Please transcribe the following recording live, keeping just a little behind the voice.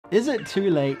Is it too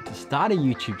late to start a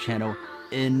YouTube channel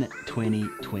in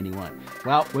 2021?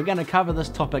 Well, we're going to cover this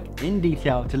topic in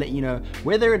detail to let you know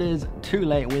whether it is too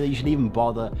late, whether you should even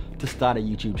bother to start a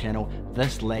YouTube channel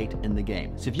this late in the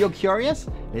game. So if you're curious,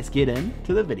 let's get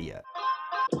into the video.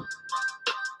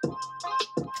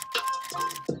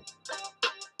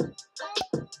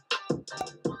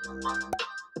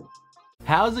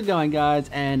 How's it going, guys,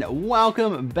 and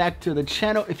welcome back to the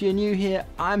channel. If you're new here,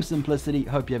 I'm Simplicity.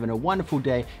 Hope you're having a wonderful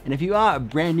day, and if you are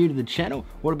brand new to the channel,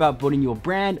 what about building your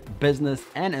brand, business,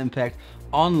 and impact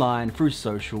online through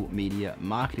social media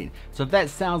marketing? So if that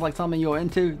sounds like something you're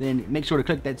into, then make sure to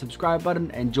click that subscribe button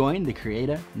and join the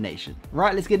Creator Nation.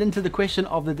 Right, let's get into the question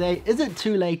of the day. Is it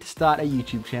too late to start a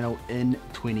YouTube channel in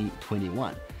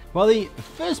 2021? Well, the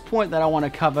first point that I want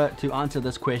to cover to answer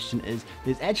this question is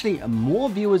there's actually more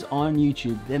viewers on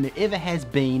YouTube than there ever has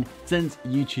been since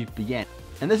YouTube began.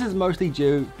 And this is mostly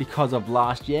due because of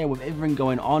last year. With everything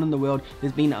going on in the world,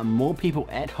 there's been more people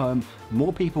at home,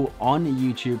 more people on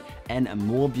YouTube, and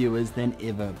more viewers than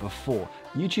ever before.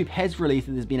 YouTube has released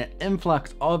that there's been an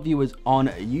influx of viewers on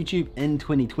YouTube in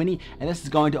 2020, and this is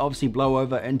going to obviously blow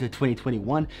over into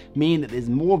 2021, meaning that there's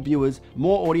more viewers,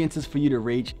 more audiences for you to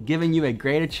reach, giving you a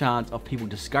greater chance of people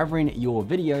discovering your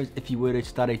videos if you were to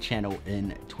start a channel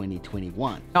in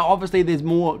 2021. Now, obviously there's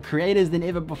more creators than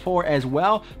ever before as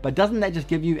well, but doesn't that just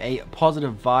give you a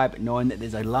positive vibe knowing that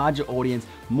there's a larger audience,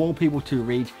 more people to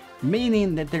reach,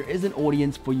 meaning that there is an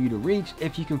audience for you to reach?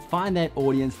 If you can find that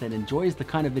audience that enjoys the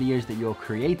kind of videos that you're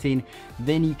creating,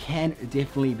 then you can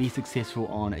definitely be successful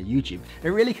on YouTube. It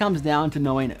really comes down to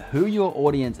knowing who your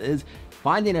audience is,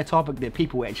 finding a topic that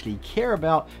people actually care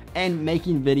about, and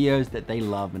making videos that they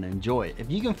love and enjoy.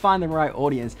 If you can find the right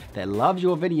audience that loves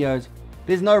your videos,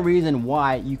 there's no reason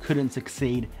why you couldn't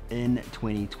succeed in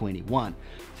 2021.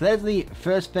 So that's the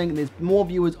first thing. There's more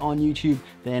viewers on YouTube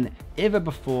than ever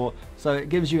before. So it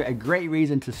gives you a great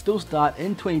reason to still start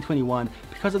in 2021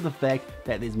 because of the fact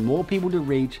that there's more people to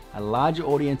reach, a larger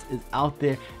audience is out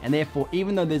there, and therefore,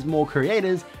 even though there's more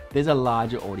creators, there's a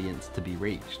larger audience to be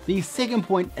reached. The second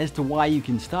point as to why you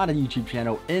can start a YouTube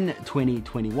channel in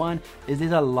 2021 is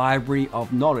there's a library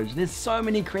of knowledge. There's so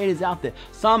many creators out there,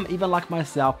 some even like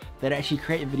myself, that actually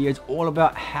create videos all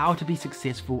about how to be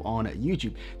successful on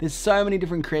YouTube. There's so many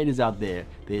different creators out there.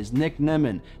 There's Nick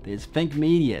Nimmin, there's Think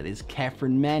Media, there's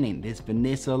Catherine Manning, there's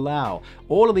Vanessa Lau.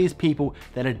 All of these people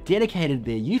that are dedicated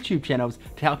their YouTube channels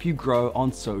to help you grow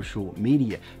on social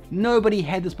media. Nobody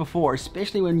had this before,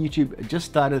 especially when YouTube just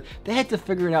started. They had to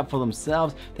figure it out for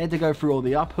themselves. They had to go through all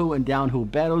the uphill and downhill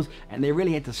battles, and they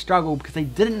really had to struggle because they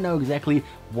didn't know exactly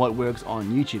what works on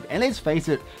YouTube. And let's face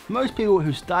it, most people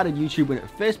who started YouTube when it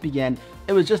first began,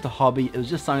 it was just a hobby. It was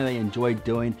just something they enjoyed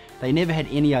doing. They never had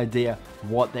any idea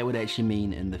what that would actually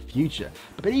mean in the future.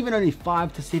 But even only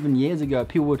 5 to 7 years ago,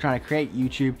 people were trying to create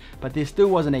YouTube, but there still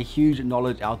wasn't a huge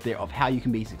knowledge out there of how you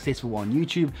can be successful on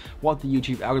YouTube, what the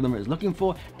YouTube algorithm is looking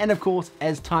for. And of course,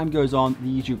 as time goes on,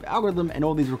 the YouTube algorithm and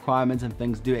all these requirements and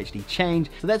things do actually change.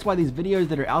 So that's why these videos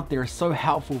that are out there are so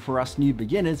helpful for us new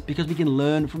beginners, because we can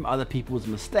learn from other people's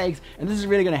mistakes. And this is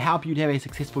really going to help you to have a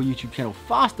successful YouTube channel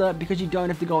faster, because you don't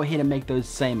have to go ahead and make those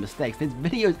same mistakes. There's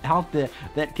videos out there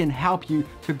that can help you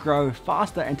to grow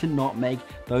faster and to not make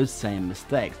those same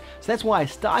mistakes. So that's why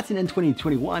starting in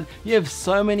 2021, you have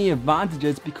so many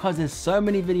advantages, because there's so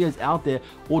many videos out there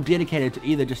all dedicated to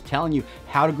either just telling you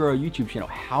how to grow a YouTube channel,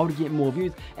 how to get more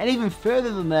views, and even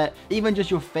further than that, even just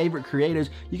your favorite creators,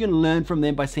 you can learn from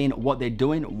them by seeing what they're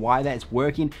doing, why that's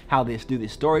working, how they do their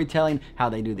storytelling, how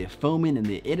they do their filming and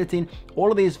their editing.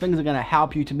 All of these things are going to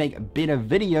help you to make better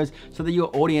videos so that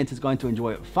your audience is going to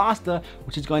enjoy it faster,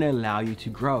 which is going to allow you to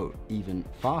grow even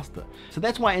faster. So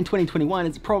that's why in 2021,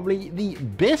 it's probably the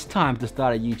best time to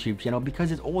start a YouTube channel, because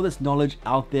there's all this knowledge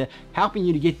out there helping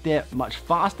you to get there much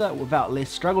faster without less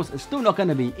struggles. It's still not going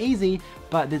to be easy,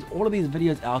 but there's all of these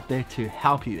videos out there to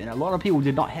help you. And a lot of people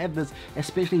did not have this,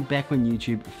 especially back when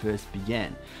YouTube first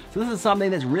began. So this is something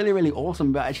that's really, really awesome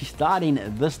about actually starting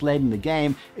this late in the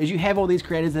game, is you have all these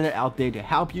creators that are out there to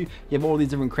help you. You have all these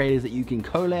different creators that you can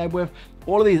collab with,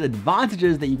 all of these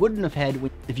advantages that you wouldn't have had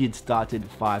if you'd started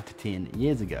 5 to 10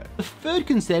 years ago. The third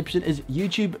conception is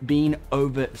YouTube being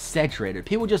oversaturated.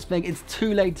 People just think it's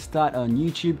too late to start on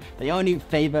YouTube. They only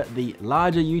favor the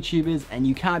larger YouTubers, and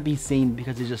you can't be seen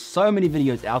because there's just so many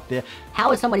videos out there.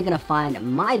 How is somebody gonna find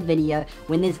my video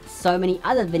when there's so many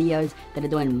other videos that are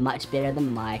doing much better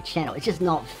than my channel? It's just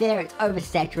not fair. It's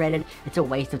oversaturated. It's a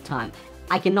waste of time.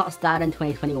 I cannot start in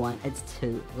 2021, it's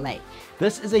too late.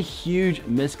 This is a huge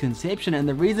misconception, and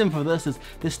the reason for this is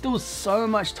there's still so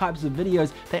much types of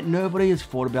videos that nobody has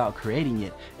thought about creating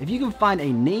yet. If you can find a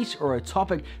niche or a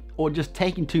topic or just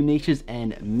taking two niches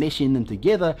and meshing them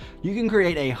together, you can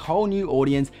create a whole new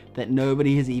audience that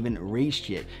nobody has even reached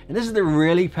yet. And this is the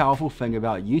really powerful thing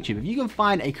about YouTube. If you can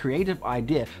find a creative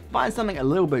idea, find something a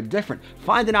little bit different,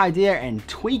 find an idea and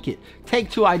tweak it, take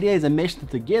two ideas and mesh them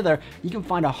together, you can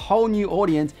find a whole new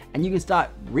audience and you can start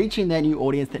reaching that new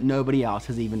audience that nobody else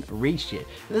has even reached yet.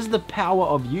 And this is the power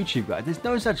of YouTube, guys. There's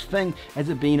no such thing as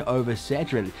it being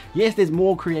oversaturated. Yes, there's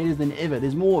more creators than ever,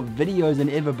 there's more videos than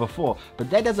ever before, but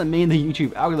that doesn't mean the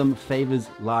YouTube algorithm favors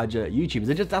larger YouTubers.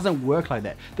 It just doesn't work like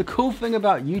that. The cool thing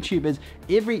about YouTube is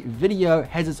every video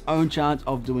has its own chance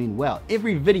of doing well.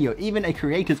 Every video, even a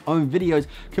creator's own videos,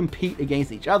 compete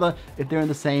against each other if they're in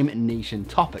the same niche and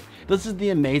topic. This is the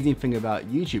amazing thing about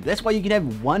YouTube. That's why you can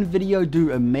have one video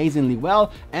do amazingly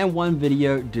well and one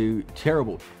video do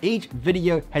terrible. Each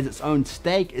video has its own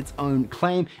stake, its own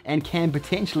claim, and can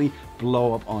potentially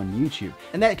blow up on YouTube.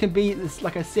 And that can be,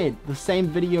 like I said, the same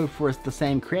video for the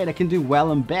same creator can do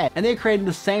well and bad. And they're creating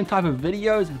the same type of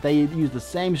videos, they use the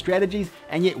same strategies,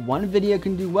 and yet one video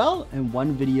can do well and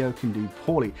one video can do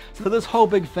poorly. So this whole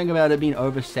big thing about it being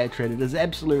oversaturated is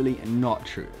absolutely not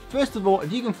true. First of all,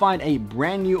 if you can find a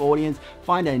brand new audience,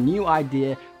 find a new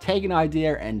idea, take an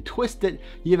idea and twist it,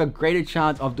 you have a greater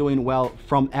chance of doing well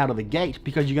from out of the gate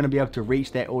because you're going to be able to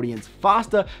reach that audience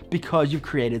faster because you've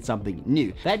created something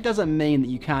new. That doesn't mean that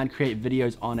you can't create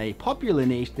videos on a popular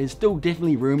niche. There's still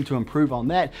definitely room to improve on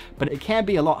that, but it can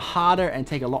be a lot harder and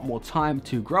take a lot more time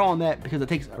to grow on that because it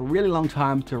takes a really long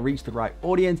time to reach the right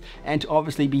audience and to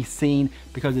obviously be seen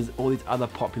because there's all these other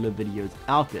popular videos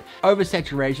out there.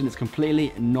 Oversaturation is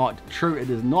completely not true.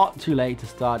 It is not too late to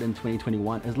start in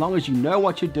 2021 as long as you know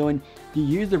what you're doing, you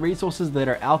use the resources that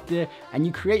are out there, and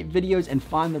you create videos and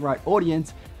find the right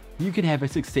audience, you can have a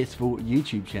successful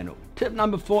YouTube channel. Tip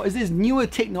number 4 is there's newer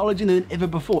technology than ever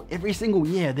before. Every single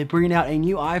year they're bringing out a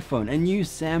new iPhone, a new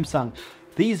Samsung.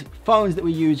 These phones that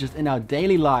we use just in our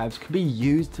daily lives could be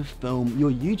used to film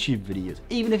your YouTube videos.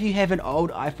 Even if you have an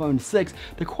old iPhone 6,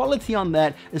 the quality on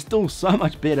that is still so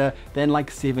much better than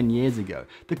like 7 years ago.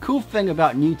 The cool thing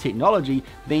about new technology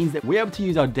means that we're able to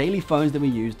use our daily phones that we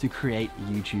use to create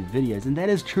YouTube videos. And that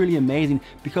is truly amazing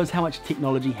because how much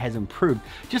technology has improved.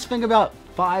 Just think about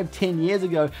 5-10 years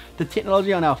ago, the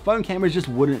technology on our phone cameras just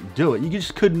wouldn't do it. You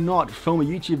just could not film a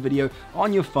YouTube video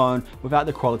on your phone without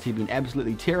the quality being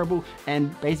absolutely terrible,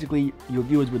 and basically your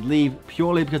viewers would leave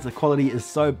purely because the quality is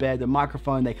so bad. The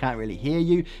microphone, they can't really hear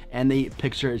you, and the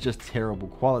picture is just terrible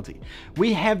quality.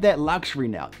 We have that luxury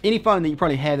now. Any phone that you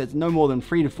probably have that's no more than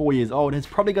 3 to 4 years old has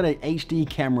probably got an HD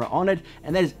camera on it,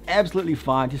 and that is absolutely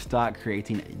fine to start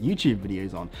creating YouTube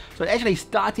videos on. So actually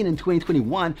starting in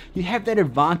 2021, you have that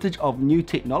advantage of new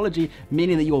technology,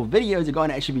 meaning that your videos are going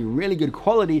to actually be really good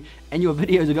quality and your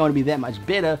videos are going to be that much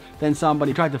better than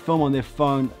somebody tried to film on their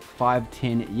phone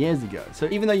 5-10 years ago. So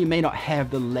even though you may not have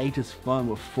the latest phone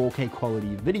with 4K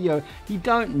quality video, you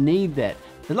don't need that.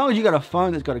 As long as you got a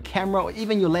phone that's got a camera, or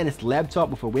even your latest laptop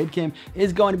with a webcam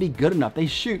is going to be good enough. They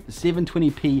shoot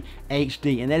 720p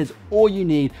HD, and that is all you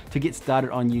need to get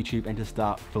started on YouTube and to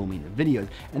start filming videos.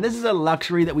 And this is a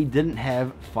luxury that we didn't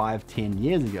have 5-10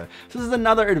 years ago. So this is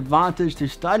another advantage to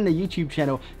starting a YouTube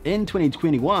channel in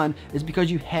 2021, is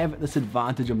because you have this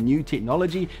advantage of new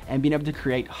technology and being able to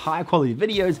create high quality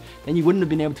videos than you wouldn't have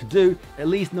been able to do, at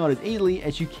least not as easily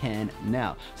as you can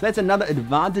now. So that's another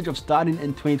advantage of starting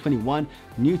in 2021.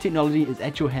 New technology is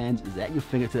at your hands, is at your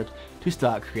fingertips to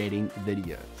start creating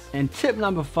videos. And tip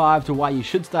number 5 to why you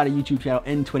should start a YouTube channel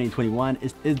in 2021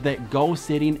 is that goal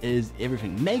setting is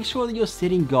everything. Make sure that you're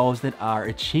setting goals that are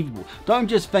achievable. Don't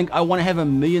just think I want to have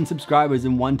 1 million subscribers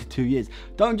in 1 to 2 years.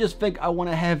 Don't just think I want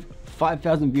to have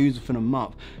 5,000 views within a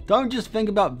month. Don't just think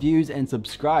about views and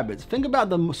subscribers. Think about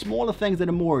the smaller things that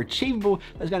are more achievable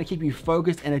that's going to keep you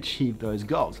focused and achieve those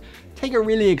goals. Take a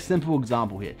really simple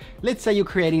example here. Let's say you're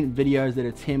creating videos that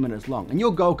are 10 minutes long, and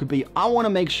your goal could be, I want to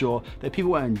make sure that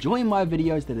people are enjoying my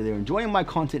videos, that they're enjoying my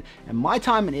content, and my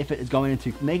time and effort is going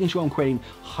into making sure I'm creating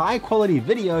high quality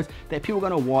videos that people are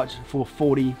going to watch for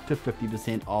 40 to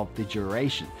 50% of the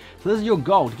duration. So this is your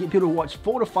goal, to get people to watch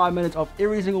 4 to 5 minutes of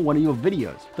every single one of your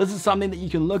videos. This is something that you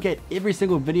can look at every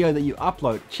single video that you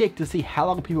upload, check to see how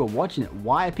long people are watching it,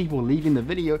 why are people leaving the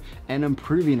video, and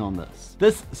improving on this.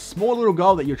 This small little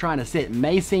goal that you're trying to to set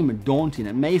may seem daunting,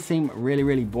 it may seem really,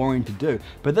 really boring to do,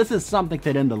 but this is something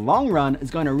that in the long run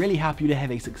is going to really help you to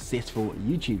have a successful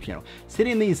YouTube channel.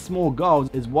 Setting these small goals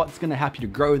is what's going to help you to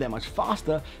grow that much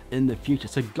faster in the future.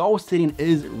 So goal setting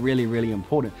is really, really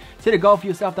important. Set a goal for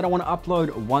yourself that I want to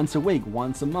upload once a week,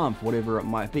 once a month, whatever it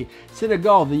might be. Set a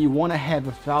goal that you want to have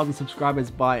 1,000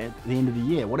 subscribers by the end of the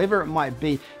year, whatever it might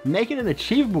be. Make it an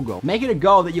achievable goal. Make it a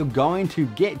goal that you're going to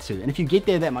get to. And if you get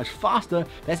there that much faster,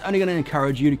 that's only going to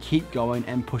encourage you to keep going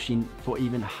and pushing for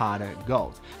even harder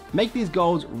goals. Make these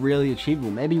goals really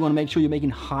achievable. Maybe you want to make sure you're making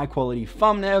high quality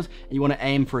thumbnails and you want to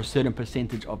aim for a certain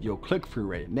percentage of your click-through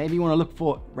rate. Maybe you want to look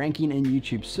for ranking in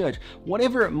YouTube search.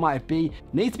 Whatever it might be,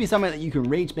 it needs to be something that you can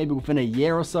reach maybe within a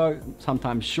year or so,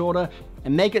 sometimes shorter,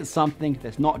 and make it something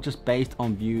that's not just based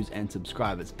on views and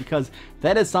subscribers, because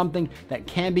that is something that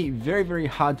can be very, very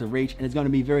hard to reach, and it's going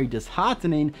to be very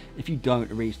disheartening if you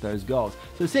don't reach those goals.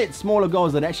 So set smaller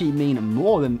goals that actually mean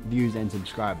more than views and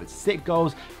subscribers. Set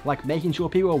goals like making sure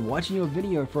people are watching your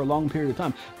video for a long period of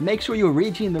time. Make sure you're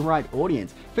reaching the right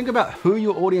audience. Think about who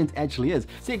your audience actually is.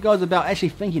 Set goals about actually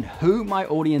thinking who my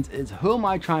audience is, who am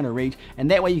I trying to reach,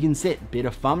 and that way you can set better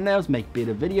thumbnails, make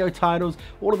better video titles,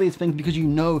 all of these things, because you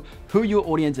know who your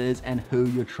audience is and who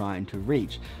you're trying to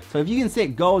reach. So if you can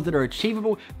set goals that are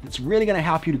achievable, that's really going to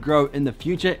help you to grow in the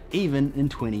future, even in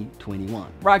 2021.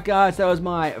 Right guys, that was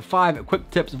my 5 quick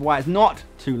tips of why it's not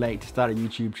too late to start a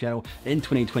YouTube channel in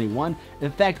 2021.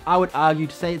 In fact, I would argue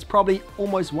to say it's probably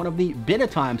almost one of the better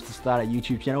times to start a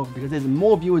YouTube channel, because there's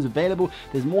more viewers available,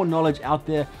 there's more knowledge out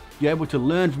there. You're able to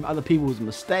learn from other people's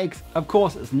mistakes. Of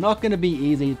course, it's not going to be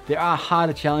easy. There are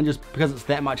harder challenges because it's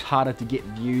that much harder to get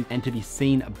views and to be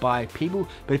seen by people.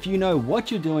 But if you know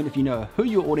what you're doing, if you know who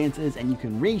your audience is, and you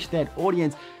can reach that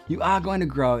audience, you are going to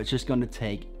grow. It's just going to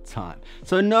take time.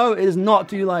 So no, it is not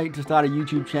too late to start a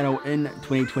YouTube channel in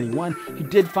 2021. If you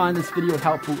did find this video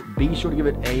helpful, be sure to give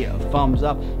it a thumbs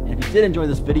up. And if you did enjoy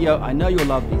this video, I know you'll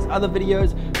love these other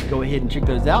videos. Go ahead and check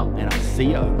those out, and I'll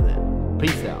see you over there.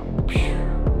 Peace out.